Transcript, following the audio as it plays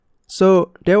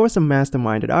So there was a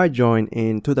mastermind that I joined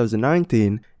in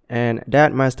 2019, and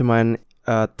that mastermind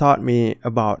taught me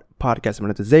about podcast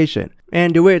monetization.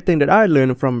 And the weird thing that I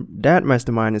learned from that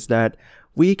mastermind is that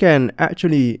we can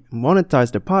actually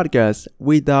monetize the podcast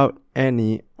without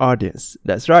any audience.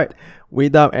 That's right,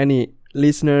 without any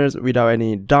listeners, without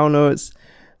any downloads.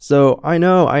 So I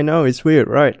know it's weird,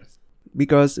 right?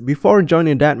 Because before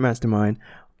joining that mastermind,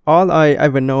 all I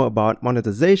ever know about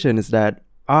monetization is that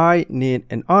I need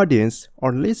an audience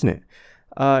or listener.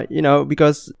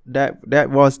 Because that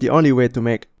was the only way to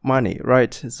make money,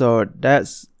 right? So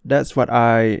that's what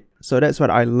I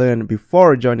learned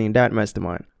before joining that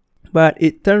mastermind. But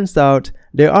it turns out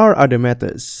there are other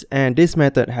methods, and this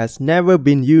method has never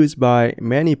been used by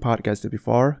many podcasters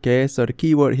before. Okay, so the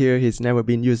keyword here is never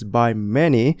been used by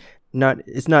many.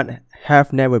 It's not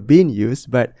have never been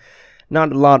used, but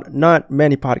not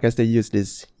many podcasters use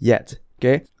this yet.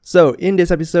 Okay, so in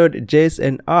this episode, Jace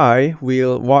and I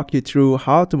will walk you through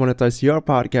how to monetize your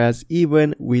podcast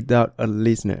even without a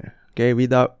listener. Okay,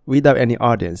 without any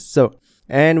audience. So,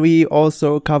 and we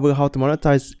also cover how to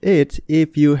monetize it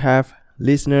if you have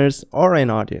listeners or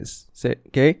an audience.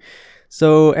 Okay.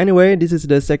 So anyway, this is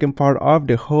the second part of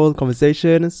the whole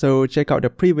conversation. So check out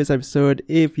the previous episode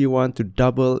if you want to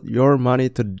double your money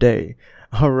today.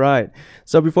 Alright,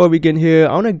 so before we begin here,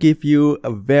 I want to give you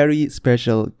a very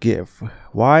special gift.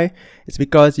 Why? It's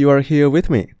because you are here with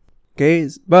me. Okay,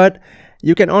 but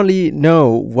you can only know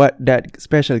what that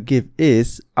special gift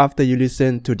is after you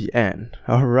listen to the end.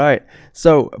 Alright,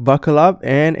 so buckle up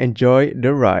and enjoy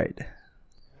the ride.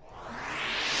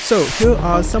 So here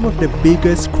are some of the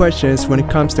biggest questions when it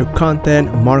comes to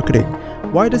content marketing.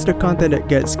 Why does the content that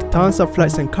gets tons of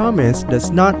likes and comments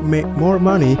does not make more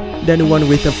money than the one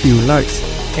with a few likes?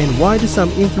 And why do some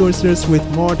influencers with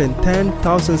more than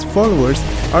 10,000 followers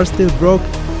are still broke,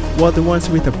 while the ones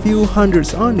with a few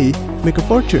hundreds only make a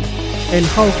fortune? And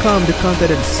how come the content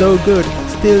that is so good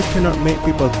still cannot make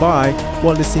people buy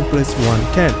while the simplest one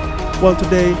can? Well,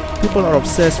 today, people are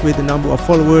obsessed with the number of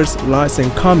followers, likes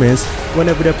and comments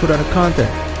whenever they put out a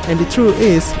content. And the truth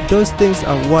is, those things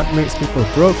are what makes people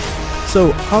broke.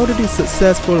 So how do these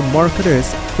successful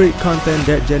marketers create content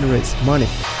that generates money?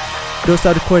 Those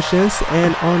are the questions,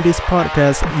 and on this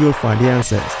podcast, you'll find the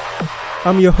answers.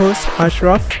 I'm your host,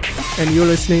 Ashraf, and you're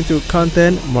listening to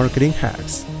Content Marketing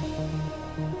Hacks.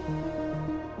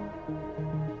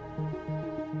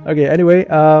 Okay, anyway,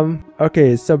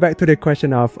 so back to the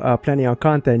question of planning your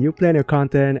content. You plan your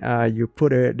content, you put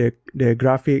the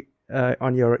graphic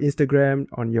on your Instagram,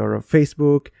 on your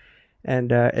Facebook,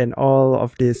 and all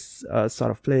of this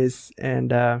sort of place.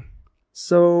 And how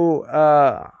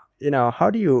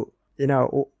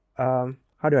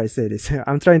do I say this?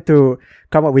 I'm trying to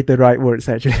come up with the right words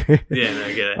actually. Yeah, no,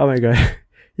 I get it. Oh my god.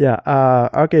 Yeah.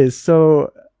 Okay.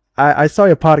 So I saw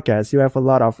your podcast. You have a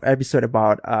lot of episode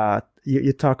about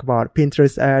you talk about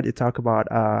Pinterest ad. You talk about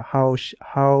how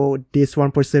this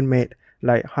one person made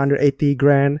like 180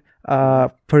 grand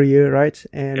per year, right?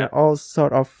 And all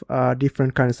sort of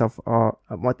different kinds of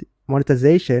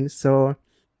monetization. So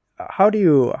how do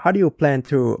you plan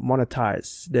to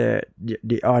monetize the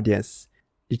audience?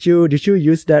 Did you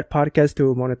use that podcast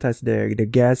to monetize the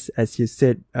guests, as you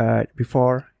said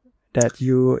before, that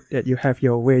you have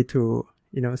your way to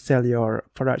sell your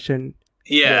production?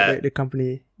 Yeah, the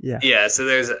company. Yeah. So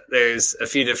there's a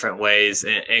few different ways,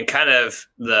 and kind of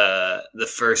the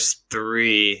first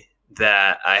three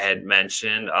that I had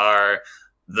mentioned are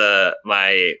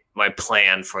my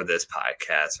plan for this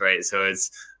podcast, right? So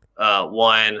it's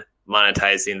one,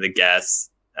 monetizing the guests.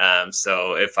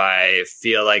 So if I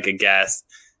feel like a guest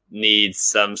needs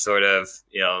some sort of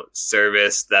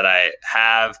service that I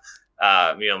have,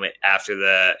 after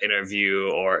the interview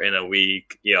or in a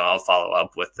week, I'll follow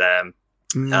up with them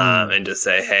and just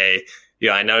say, hey,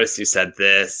 I noticed you said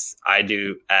this. I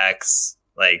do X.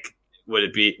 Like,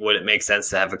 would it make sense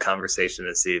to have a conversation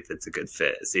to see if it's a good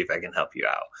fit, see if I can help you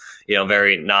out?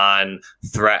 Very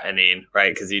non-threatening,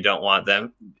 right? Because you don't want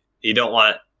them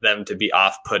to be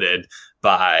off-putted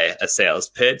by a sales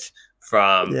pitch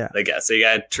from the guest. So you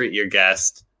got to treat your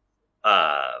guest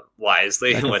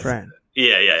wisely. Like a friend.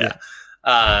 Yeah.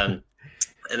 And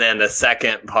then the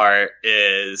second part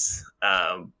is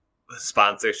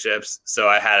sponsorships. So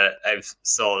I've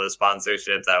sold a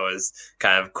sponsorship that was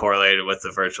kind of correlated with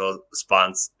the virtual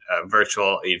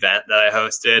event that I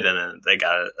hosted, and then they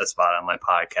got a spot on my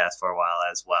podcast for a while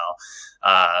as well.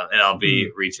 And I'll be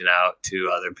reaching out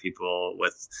to other people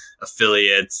with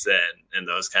affiliates and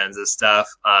those kinds of stuff.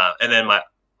 And then my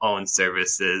own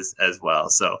services as well.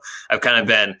 So I've kind of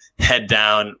been head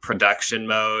down production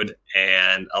mode,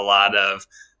 and a lot of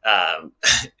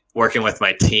working with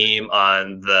my team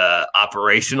on the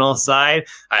operational side.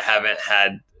 I haven't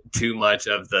had too much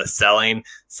of the selling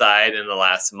side in the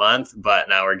last month, but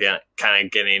now we're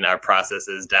getting our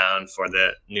processes down for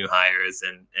the new hires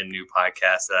and new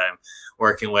podcasts that I'm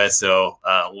working with. So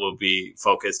we'll be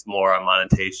focused more on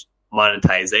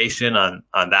monetization on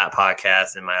that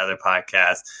podcast and my other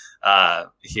podcasts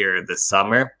here this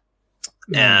summer.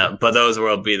 But those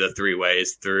will be the three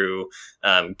ways: through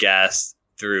guests,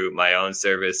 through my own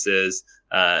services,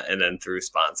 and then through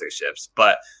sponsorships.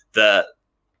 But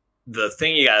the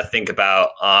thing you got to think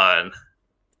about on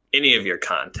any of your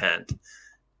content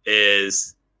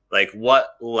is like,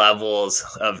 what levels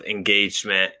of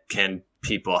engagement can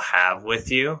people have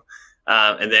with you?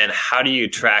 And then how do you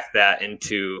track that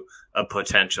into a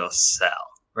potential sell,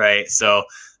 right? So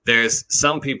there's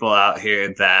some people out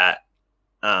here that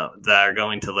are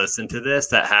going to listen to this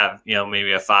that have,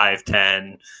 maybe a $5,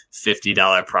 $10,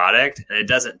 $50 product. And it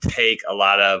doesn't take a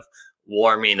lot of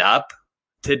warming up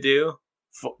to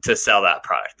sell that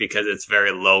product, because it's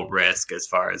very low risk as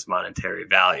far as monetary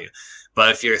value. But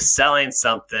if you're selling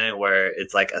something where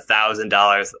it's like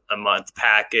 $1,000 a month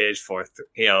package for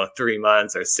 3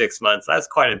 months or 6 months, that's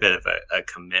quite a bit of a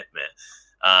commitment.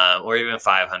 Or even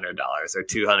 $500 or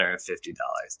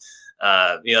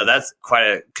 $250. That's quite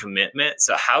a commitment.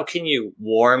 So how can you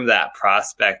warm that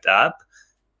prospect up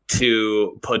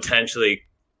to potentially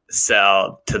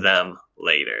sell to them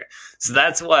later? So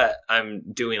that's what I'm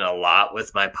doing a lot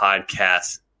with my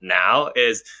podcast now.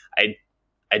 Is I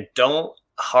don't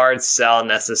hard sell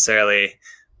necessarily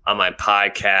on my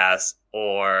podcast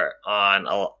or on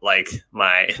like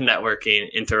my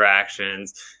networking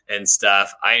interactions and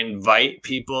stuff. I invite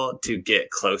people to get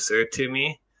closer to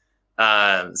me.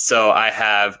 So I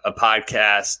have a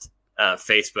podcast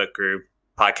Facebook group,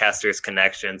 Podcasters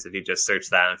Connections. If you just search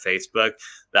that on Facebook,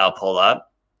 that'll pull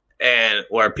up, and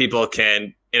where people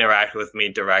can interact with me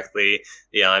directly.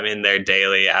 I'm in there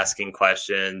daily asking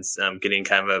questions. I'm getting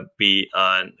kind of a beat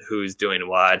on who's doing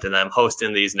what, and I'm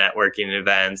hosting these networking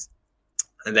events,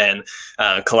 and then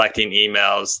collecting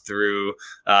emails through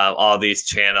all these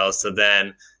channels. So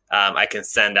then I can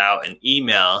send out an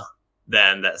email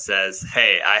then that says,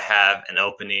 hey, I have an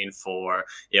opening for,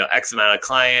 X amount of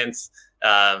clients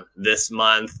this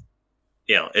month.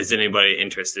 Is anybody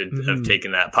interested of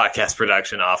taking that podcast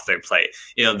production off their plate?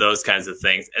 Those kinds of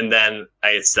things. And then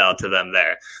I sell to them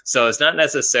there. So it's not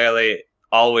necessarily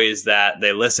always that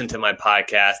they listen to my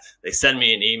podcast, they send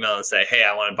me an email and say, hey,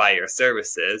 I want to buy your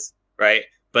services, right?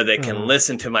 But they can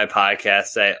listen to my podcast,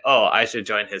 say, oh, I should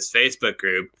join his Facebook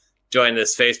group, join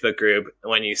this Facebook group.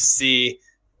 When you see,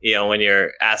 when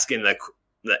you're asking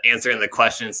answering the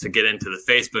questions to get into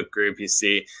the Facebook group, you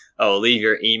see, oh, leave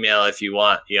your email if you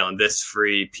want, this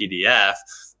free PDF.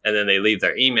 And then they leave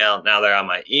their email. Now they're on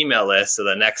my email list. So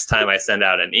the next time I send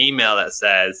out an email that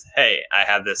says, hey, I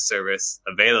have this service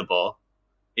available,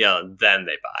 then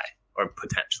they buy or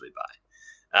potentially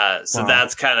buy. So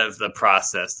that's kind of the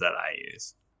process that I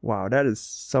use. Wow, that is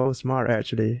so smart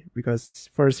actually, because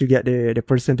first you get the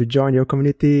person to join your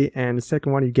community, and the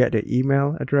second one you get the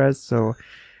email address. So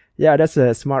yeah, that's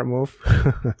a smart move.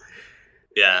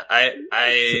 Yeah,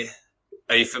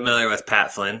 are you familiar with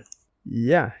Pat Flynn?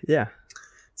 Yeah.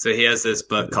 So he has this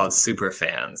book called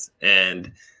Superfans,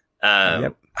 and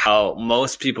how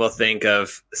most people think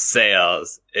of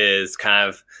sales is kind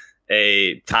of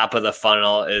a top of the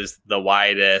funnel is the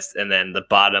widest, and then the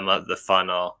bottom of the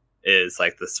funnel is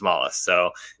like the smallest.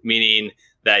 So meaning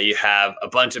that you have a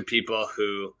bunch of people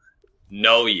who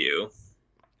know you,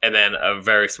 and then a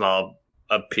very small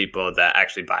of people that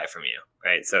actually buy from you,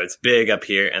 right? So it's big up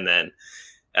here, and then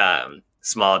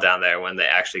small down there when they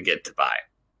actually get to buy.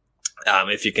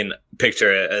 If you can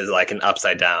picture it as like an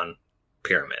upside down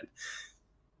pyramid.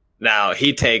 Now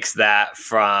he takes that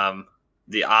from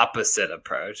the opposite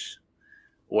approach,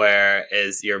 where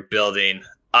is you're building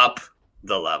up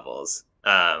the levels.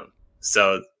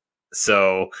 So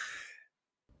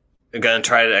I'm going to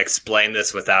try to explain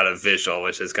this without a visual,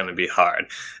 which is going to be hard.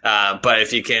 But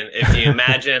if you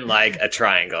imagine like a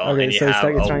triangle, okay, and you so have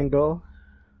it's like a triangle.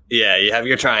 Yeah, you have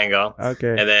your triangle. Okay.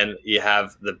 And then you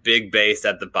have the big base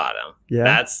at the bottom. Yeah.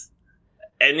 That's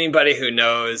anybody who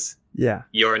knows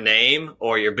your name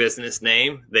or your business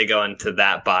name, they go into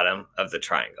that bottom of the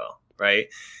triangle, right?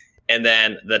 And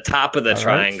then the top of the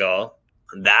triangle,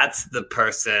 that's the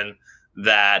person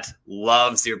that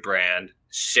loves your brand,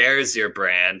 shares your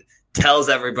brand, tells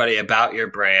everybody about your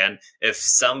brand. If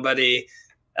somebody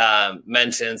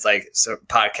mentions like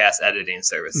podcast editing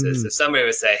services, if somebody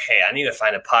would say, hey, I need to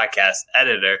find a podcast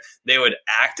editor, they would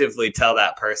actively tell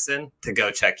that person to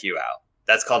go check you out.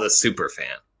 That's called a super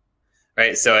fan,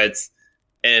 right? So it's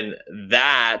And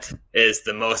that is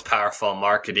the most powerful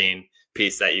marketing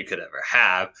piece that you could ever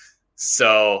have.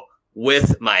 So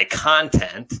with my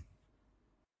content,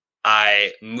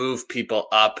 I move people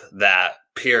up that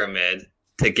pyramid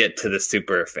to get to the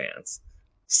super fans.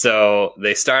 So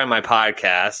they start on my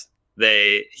podcast,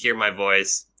 they hear my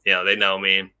voice, they know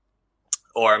me,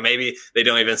 or maybe they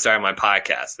don't even start on my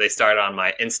podcast. They start on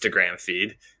my Instagram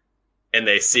feed and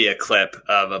they see a clip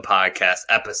of a podcast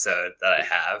episode that I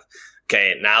have.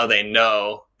 Okay, now they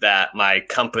know that my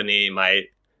company, my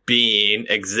being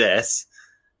exists.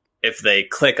 If they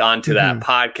click onto that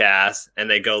podcast and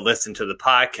they go listen to the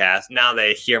podcast, now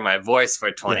they hear my voice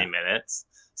for 20 minutes.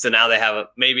 So now they have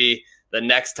maybe the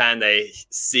next time they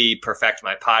see Perfect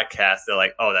My Podcast, they're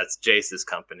like, oh, that's Jace's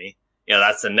company.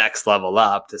 That's the next level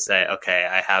up to say, okay,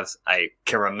 I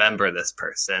can remember this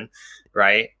person.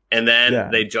 Right. And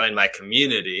then they join my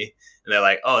community and they're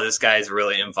like, oh, this guy's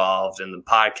really involved in the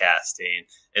podcasting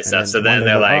and stuff. So then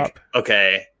they're like,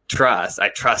 okay,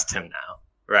 I trust him now.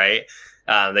 Right.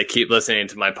 They keep listening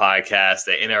to my podcast.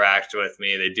 They interact with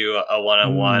me. They do a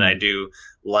one-on-one. I do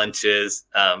lunches,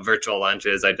 virtual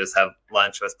lunches. I just have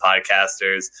lunch with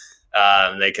podcasters.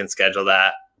 They can schedule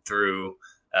that through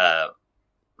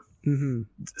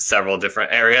several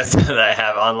different areas that I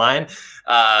have online.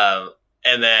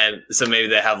 And then, so maybe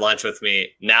they have lunch with me.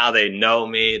 Now they know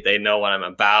me. They know what I'm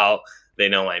about. They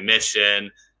know my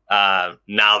mission.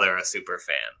 Now they're a super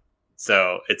fan.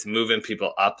 So it's moving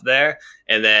people up there.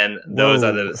 And then those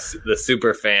are the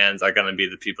super fans are going to be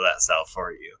the people that sell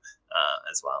for you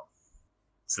as well.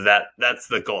 So that's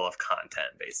the goal of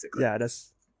content, basically. Yeah,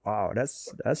 that's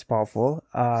powerful.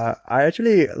 I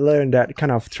actually learned that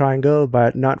kind of triangle,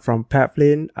 but not from Pat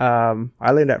Flynn.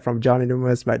 I learned that from Johnny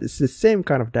Numbers, but it's the same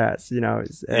kind of that.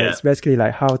 It's basically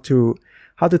like how to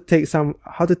take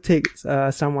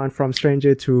someone from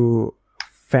stranger to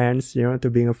fans, to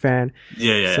being a fan.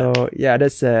 So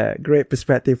that's a great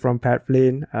perspective from Pat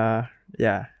Flynn.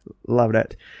 Love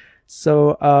that.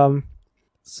 So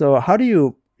how do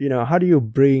you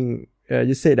bring?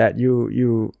 You say that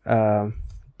you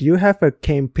do you have a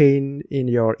campaign in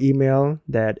your email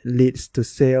that leads to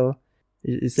sale?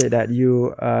 You say that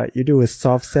you do a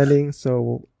soft selling.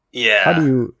 So how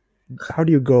do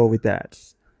you go with that?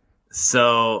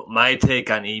 So my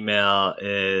take on email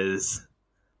is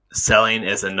selling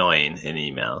is annoying in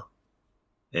email.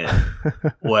 And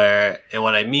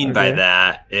what I mean by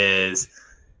that is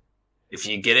if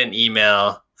you get an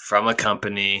email from a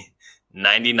company,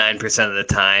 99% of the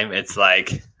time it's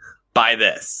like, buy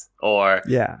this, or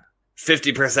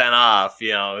 50% off,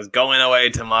 is going away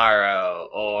tomorrow,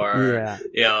 or,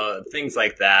 things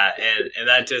like that. And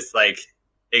that just like,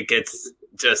 it gets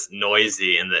just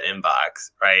noisy in the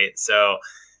inbox. Right. So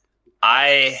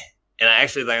I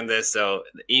actually learned this. So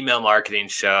the email marketing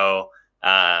show,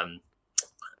 I'm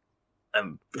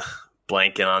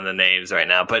blanking on the names right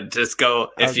now, but just go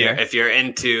if you're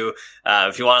into,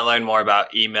 if you want to learn more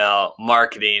about email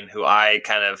marketing, who I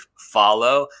kind of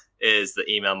follow is the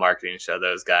email marketing show.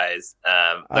 Those guys,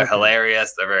 they're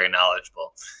hilarious. They're very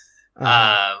knowledgeable.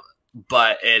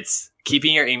 But it's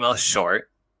keeping your emails short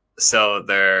so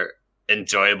they're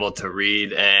enjoyable to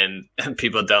read, and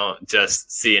people don't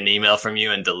just see an email from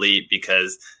you and delete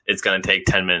because it's going to take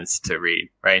 10 minutes to read,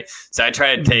 right? So I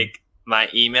try to take my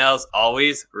emails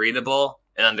always readable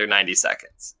in under 90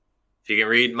 seconds. If you can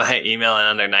read my email in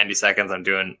under 90 seconds, I'm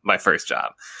doing my first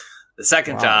job. The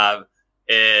second job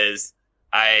is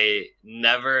I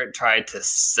never tried to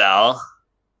sell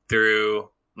through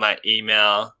my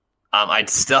email. I'd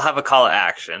still have a call to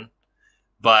action,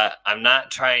 but I'm not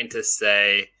trying to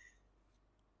say,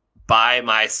 buy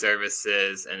my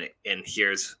services and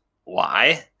here's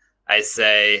why. I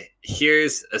say,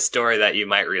 here's a story that you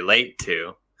might relate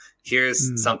to.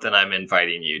 Here's something I'm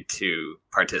inviting you to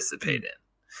participate in.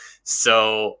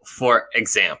 So, for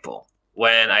example,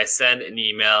 when I send an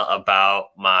email about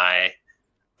my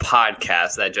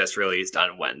podcast that just released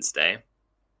on Wednesday,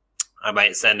 I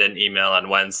might send an email on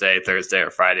Wednesday, Thursday,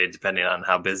 or Friday, depending on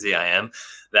how busy I am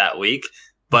that week.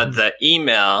 But the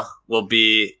email will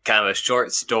be kind of a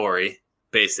short story,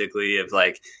 basically, of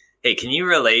like, hey, can you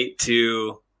relate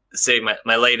to, say,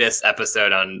 my latest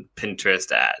episode on Pinterest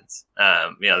ads?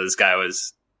 This guy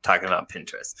was talking about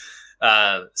Pinterest.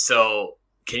 So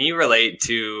can you relate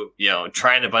to,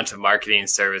 trying a bunch of marketing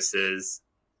services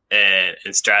and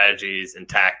strategies and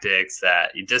tactics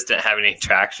that you just didn't have any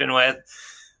traction with?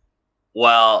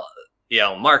 Well,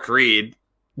 Mark Reed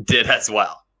did as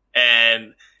well.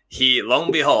 And he, lo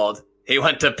and behold, he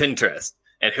went to Pinterest.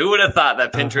 And who would have thought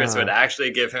that Pinterest would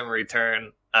actually give him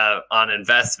return on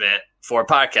investment for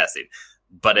podcasting?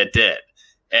 But it did.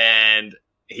 And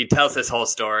he tells his whole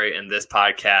story in this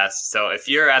podcast. So if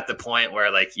you're at the point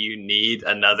where like you need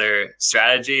another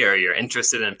strategy or you're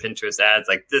interested in Pinterest ads,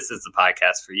 like this is the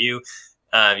podcast for you.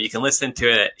 You can listen to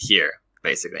it here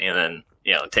basically. And then,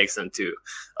 it takes them to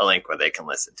a link where they can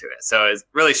listen to it. So it's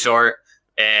really short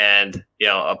and,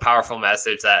 a powerful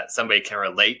message that somebody can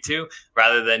relate to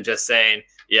rather than just saying,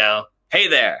 hey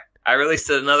there, I released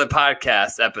another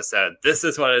podcast episode. This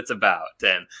is what it's about.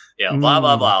 And, blah,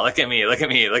 blah, blah. Look at me. Make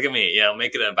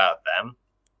it about them.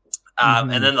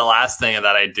 And then the last thing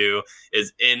that I do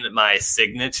is in my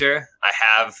signature, I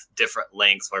have different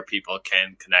links where people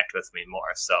can connect with me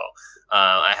more. So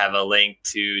I have a link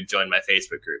to join my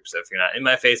Facebook group. So if you're not in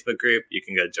my Facebook group, you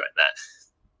can go join that.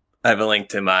 I have a link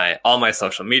to all my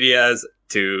social medias,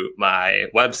 to my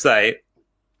website.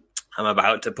 I'm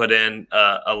about to put in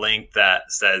a link that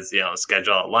says,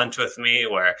 schedule a lunch with me,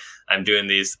 where I'm doing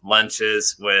these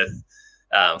lunches with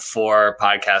 4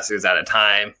 podcasters at a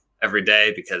time every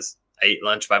day because I eat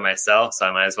lunch by myself. So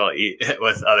I might as well eat it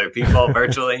with other people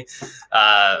virtually.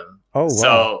 Oh, wow.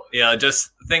 So,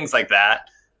 just things like that.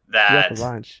 You have a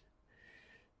lunch.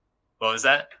 What was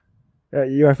that?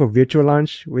 You have a virtual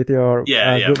lunch with your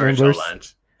group virtual members?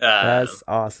 Lunch. That's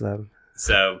awesome.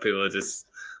 So people just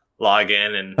log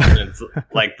in and it's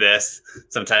like this.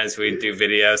 Sometimes we do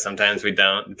video, sometimes we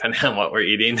don't, depending on what we're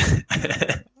eating.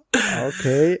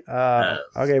 Okay.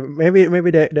 Okay.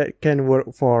 Maybe that can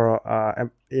work for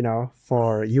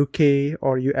for UK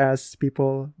or US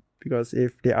people, because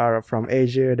if they are from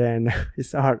Asia, then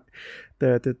it's hard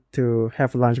to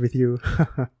have lunch with you.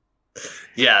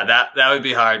 Yeah, that would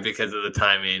be hard because of the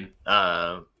timing,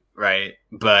 right?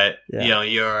 But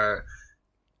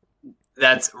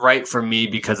that's right for me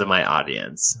because of my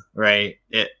audience, right?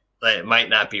 It might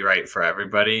not be right for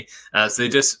everybody. So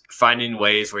just finding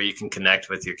ways where you can connect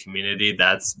with your community.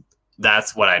 That's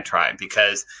what I try,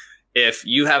 because if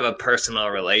you have a personal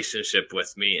relationship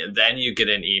with me and then you get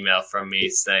an email from me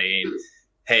saying,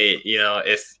 hey,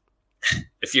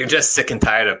 if you're just sick and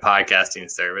tired of podcasting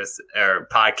service or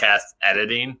podcast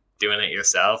editing, doing it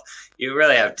yourself, you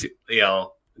really have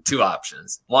two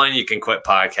options. One, you can quit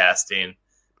podcasting.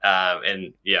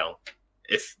 And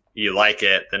if you like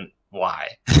it, then why?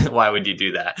 Why would you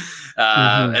do that?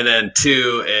 And then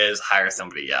 2 is hire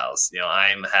somebody else.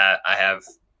 I have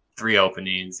 3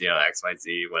 openings, X, Y,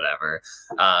 Z, whatever.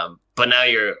 But now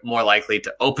you're more likely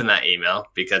to open that email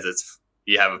because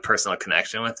you have a personal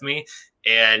connection with me,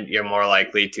 and you're more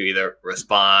likely to either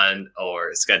respond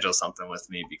or schedule something with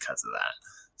me because of that.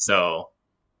 So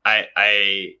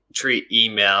I treat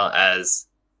email as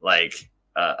like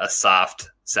a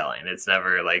soft selling. It's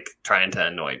never like trying to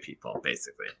annoy people,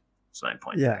 basically. That's my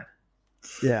point. Yeah,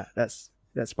 that's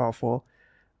powerful.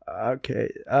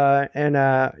 Okay. And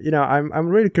I'm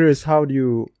really curious, how do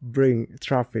you bring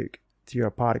traffic to your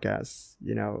podcast?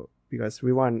 Because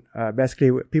we want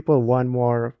basically people want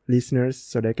more listeners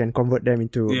so they can convert them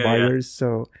into buyers.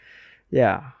 So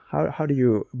how do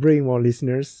you bring more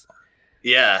listeners?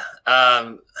 Yeah.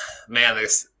 Man,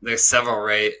 there's several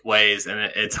ways, and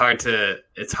it's hard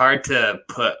to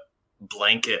put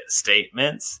blanket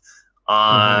statements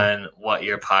on what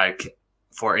your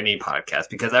for any podcast,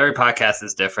 because every podcast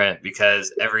is different,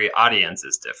 because every audience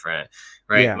is different,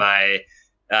 right? Yeah. My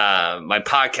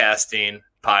podcasting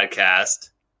podcast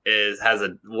has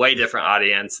a way different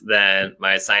audience than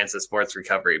my Science of Sports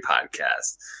Recovery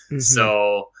podcast.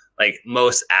 So like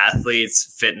most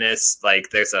athletes, fitness, like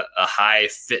there's a high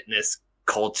fitness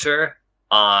culture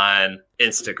on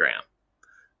Instagram.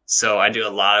 So I do a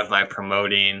lot of my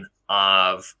promoting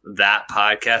of that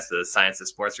podcast, the Science of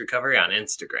Sports Recovery, on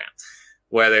Instagram,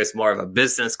 where there's more of a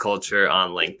business culture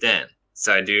on LinkedIn.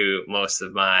 So I do most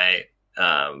of my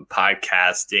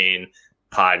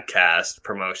podcast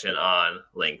promotion on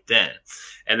LinkedIn.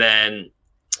 And then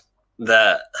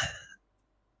I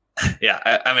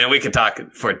mean, we could talk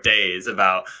for days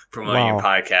about promoting your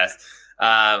podcast.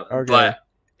 Okay. But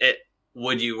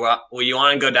would you want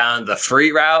to go down the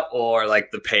free route or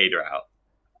like the paid route?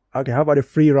 Okay, how about the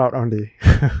free route only?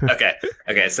 Okay.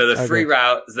 So the free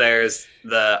route, there's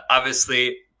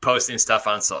obviously posting stuff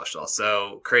on social.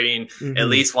 So creating at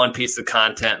least one piece of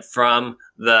content from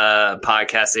the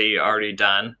podcast that you already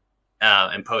done,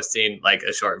 and posting like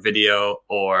a short video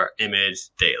or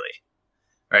image daily,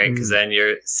 right? Because then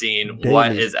you're seeing daily.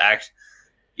 What is actually,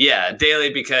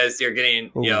 daily, because you're getting,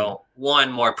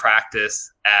 one, more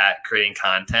practice at creating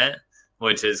content,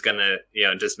 which is going to,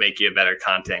 just make you a better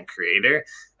content creator.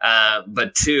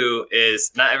 But 2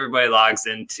 is not everybody logs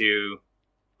into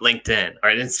LinkedIn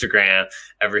or Instagram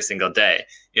every single day,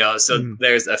 so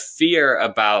there's a fear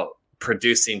about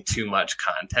producing too much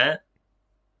content,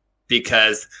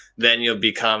 because then you'll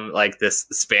become like this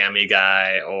spammy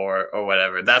guy or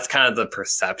whatever. That's kind of the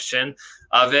perception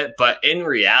of it. But in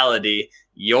reality,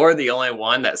 you're the only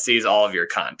one that sees all of your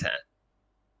content,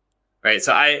 right?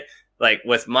 So I like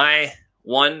with my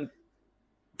one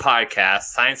podcast,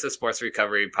 Science of Sports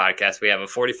Recovery podcast, we have a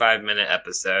 45-minute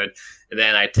episode. And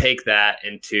then I take that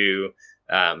into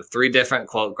 3 different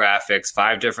quote graphics,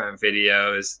 5 different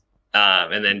videos,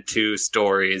 and then 2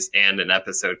 stories and an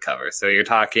episode cover. So you're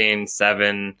talking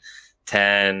 7,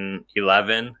 10,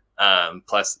 11,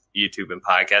 plus YouTube and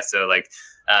podcast. So like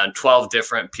 12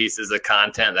 different pieces of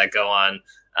content that go on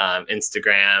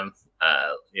Instagram,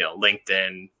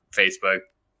 LinkedIn, Facebook,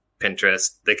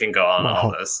 Pinterest. They can go on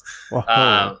all those.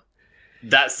 Wow.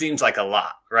 That seems like a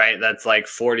lot, right? That's like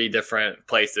 40 different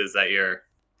places that you're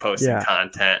posting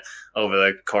content over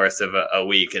the course of a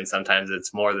week. And sometimes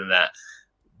it's more than that.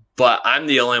 But I'm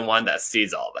the only one that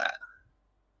sees all that,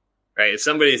 right? If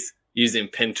somebody's using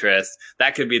Pinterest,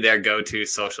 that could be their go-to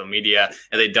social media,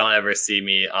 and they don't ever see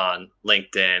me on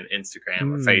LinkedIn,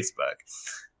 Instagram, or Facebook.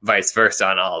 Vice versa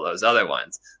on all those other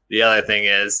ones. The other thing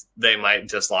is they might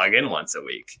just log in once a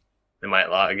week. They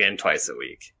might log in twice a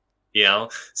week,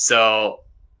 So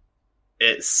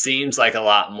it seems like a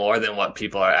lot more than what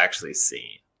people are actually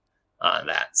seeing on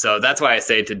that. So that's why I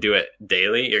say to do it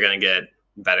daily. You're going to get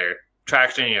better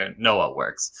traction. You know what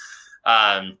works.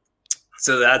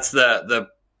 So that's the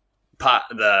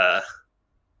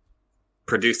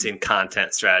producing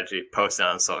content strategy, posting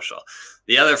on social.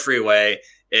 The other free way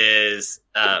is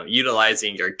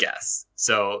utilizing your guests.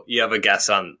 So you have a guest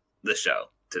on the show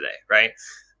today, right?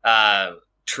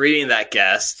 Treating that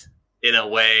guest in a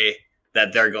way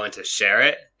that they're going to share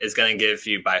it is going to give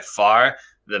you by far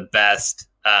the best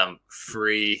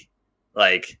free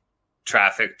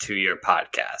traffic to your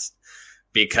podcast,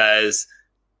 because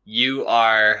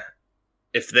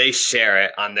if they share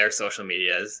it on their social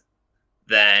medias,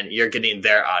 then you're getting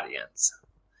their audience.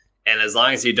 And as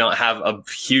long as you don't have a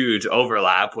huge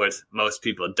overlap, which most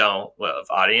people don't, of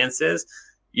audiences,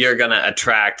 you're going to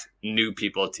attract new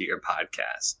people to your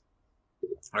podcast.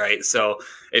 Right. So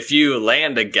if you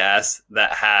land a guest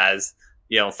that has,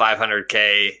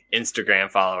 500K Instagram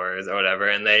followers or whatever,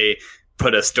 and they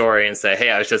put a story and say, hey,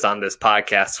 I was just on this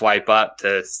podcast, swipe up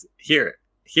to hear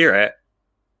it,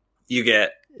 you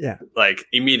get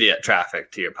immediate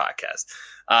traffic to your podcast.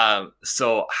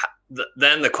 So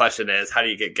then the question is, how do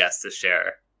you get guests to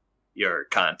share your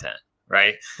content?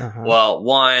 Right. Uh-huh. Well,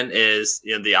 one is,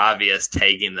 the obvious,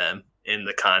 tagging them in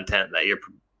the content that you're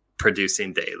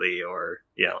producing daily, or,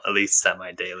 at least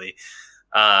semi-daily,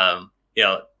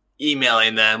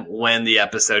 emailing them when the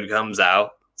episode comes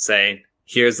out saying,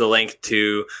 here's the link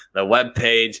to the web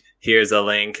page. Here's a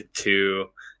link to,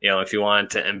 if you want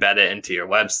to embed it into your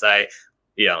website,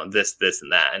 this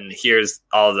and that. And here's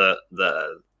all the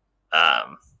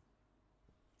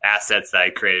assets that I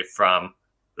created from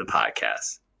the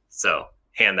podcast. So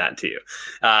hand that to you.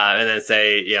 And then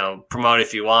say, promote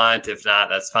if you want. If not,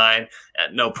 that's fine.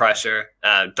 No pressure.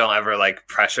 Don't ever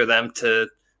pressure them to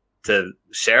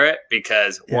share it,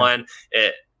 because one,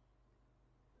 it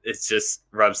just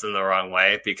rubs them the wrong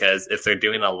way, because if they're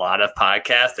doing a lot of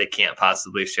podcasts, they can't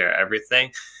possibly share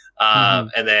everything.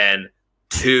 And then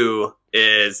 2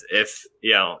 is if,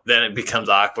 then it becomes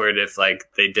awkward if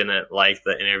they didn't like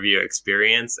the interview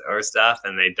experience or stuff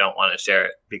and they don't want to share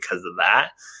it because of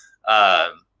that.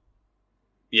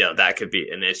 That could be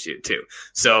an issue too.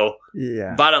 So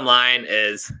bottom line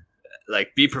is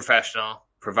be professional,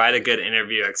 provide a good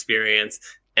interview experience,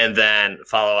 and then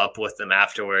follow up with them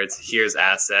afterwards. Here's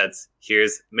assets.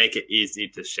 Make it easy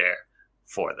to share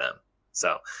for them.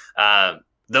 So,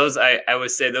 those, I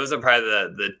would say those are probably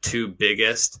the 2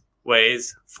 biggest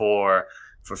ways for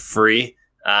free.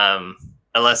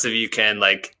 Unless if you can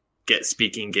get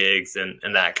speaking gigs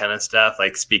and that kind of stuff,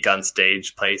 speak on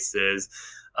stage places,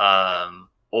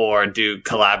 or do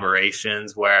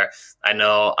collaborations, where I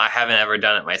know I haven't ever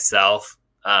done it myself.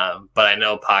 But I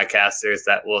know podcasters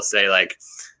that will say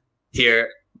here,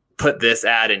 put this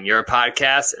ad in your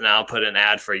podcast and I'll put an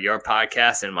ad for your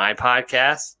podcast and my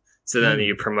podcast. So then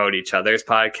you promote each other's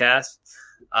podcast.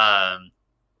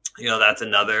 That's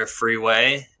another free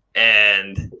way.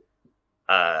 And,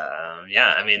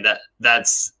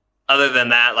 that's, other than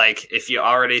that, if you're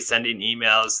already sending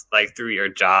emails, through your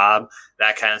job,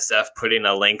 that kind of stuff, putting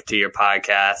a link to your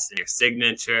podcast in your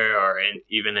signature or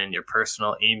even in your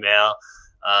personal email,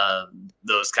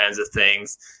 those kinds of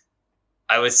things.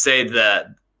 I would say that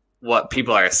what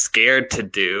people are scared to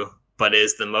do, but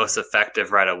is the most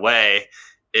effective right away,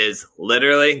 is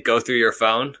literally go through your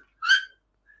phone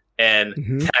and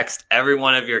text every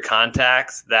one of your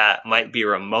contacts that might be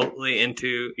remotely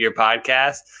into your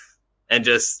podcast and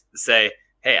just say,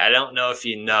 hey, I don't know if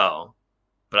you know,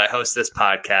 but I host this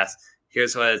podcast.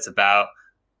 Here's what it's about.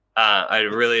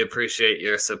 I'd really appreciate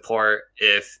your support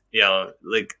if,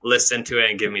 listen to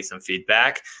it and give me some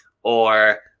feedback.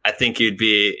 Or I think you'd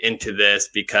be into this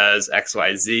because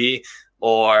XYZ.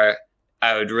 Or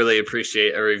I would really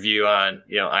appreciate a review on,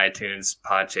 iTunes,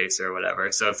 Podchaser, or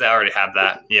whatever. So if they already have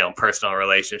that, personal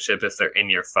relationship, if they're in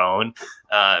your phone,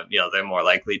 they're more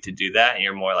likely to do that, and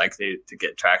you're more likely to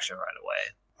get traction right away.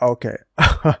 Okay.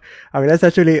 I mean, that's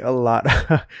actually a lot.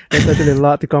 That's actually a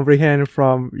lot to comprehend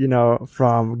from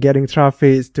getting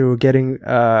traffic to getting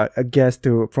a guest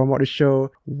to promote the show.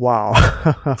 Wow.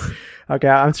 Okay.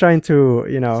 I'm trying to,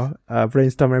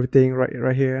 brainstorm everything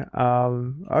right here.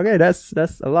 Okay. That's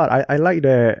a lot. I like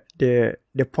the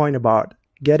point about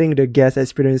getting the guest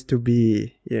experience to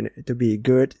be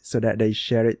good so that they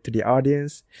share it to the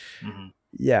audience. Mm-hmm.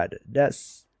 Yeah.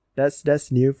 That's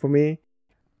new for me.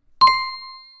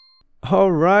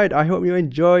 Alright, I hope you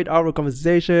enjoyed our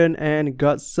conversation and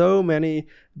got so many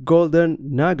golden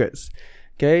nuggets.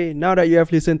 Okay, now that you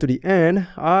have listened to the end,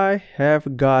 I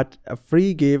have got a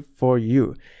free gift for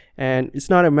you. And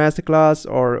it's not a masterclass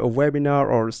or a webinar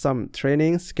or some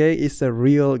trainings, okay? It's a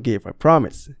real gift, I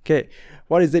promise. Okay,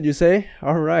 what is it you say?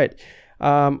 Alright,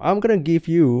 I'm gonna give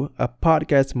you a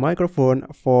podcast microphone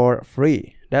for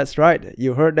free. That's right.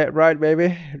 You heard that right,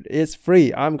 baby. It's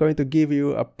free. I'm going to give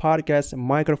you a podcast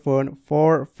microphone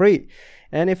for free.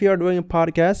 And if you're doing a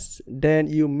podcast, then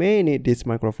you may need this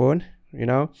microphone,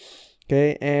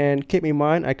 Okay. And keep in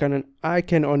mind, I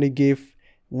can only give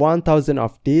 1,000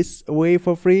 of these away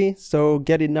for free. So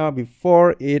get it now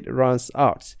before it runs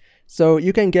out. So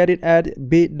you can get it at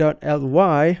bit.ly/free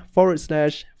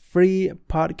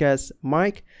podcast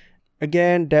mic.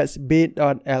 Again, that's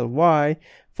bit.ly/free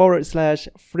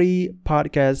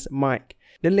podcast mic.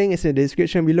 The link is in the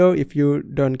description below if you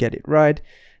don't get it right.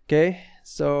 Okay,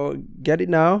 so get it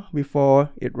now before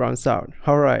it runs out.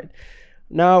 Alright.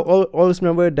 Now, always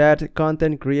remember that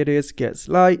content creators get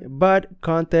liked, but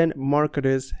content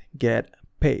marketers get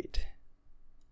paid.